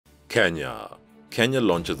Kenya. Kenya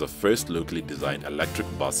launches the first locally designed electric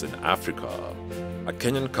bus in Africa. A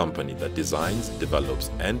Kenyan company that designs,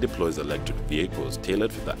 develops, and deploys electric vehicles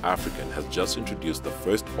tailored for the African has just introduced the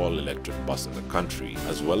first all-electric bus in the country,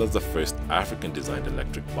 as well as the first African-designed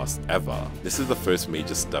electric bus ever. This is the first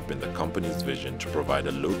major step in the company's vision to provide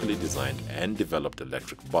a locally designed and developed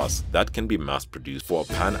electric bus that can be mass-produced for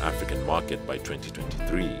a pan-African market by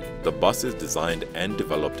 2023. The bus is designed and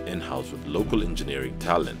developed in-house with local engineering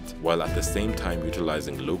talent, while at the same time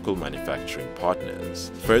utilizing local manufacturing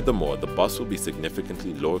partners. Furthermore, the bus will be significantly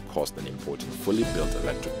lower cost than importing fully built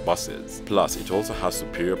electric buses. Plus, it also has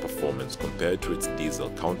superior performance compared to its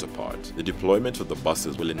diesel counterpart. The deployment of the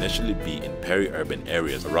buses will initially be in peri-urban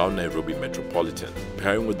areas around Nairobi Metropolitan,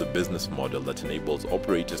 pairing with the business model that enables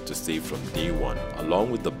operators to save from day one.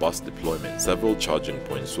 Along with the bus deployment, several charging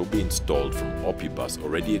points will be installed from Opibus'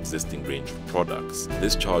 already existing range of products.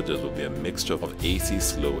 These chargers will be a mixture of AC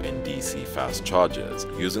slow and DC fast chargers.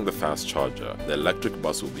 Using the fast charger, the electric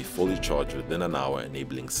bus will be fully charged within an hour,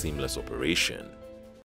 enabling seamless operation.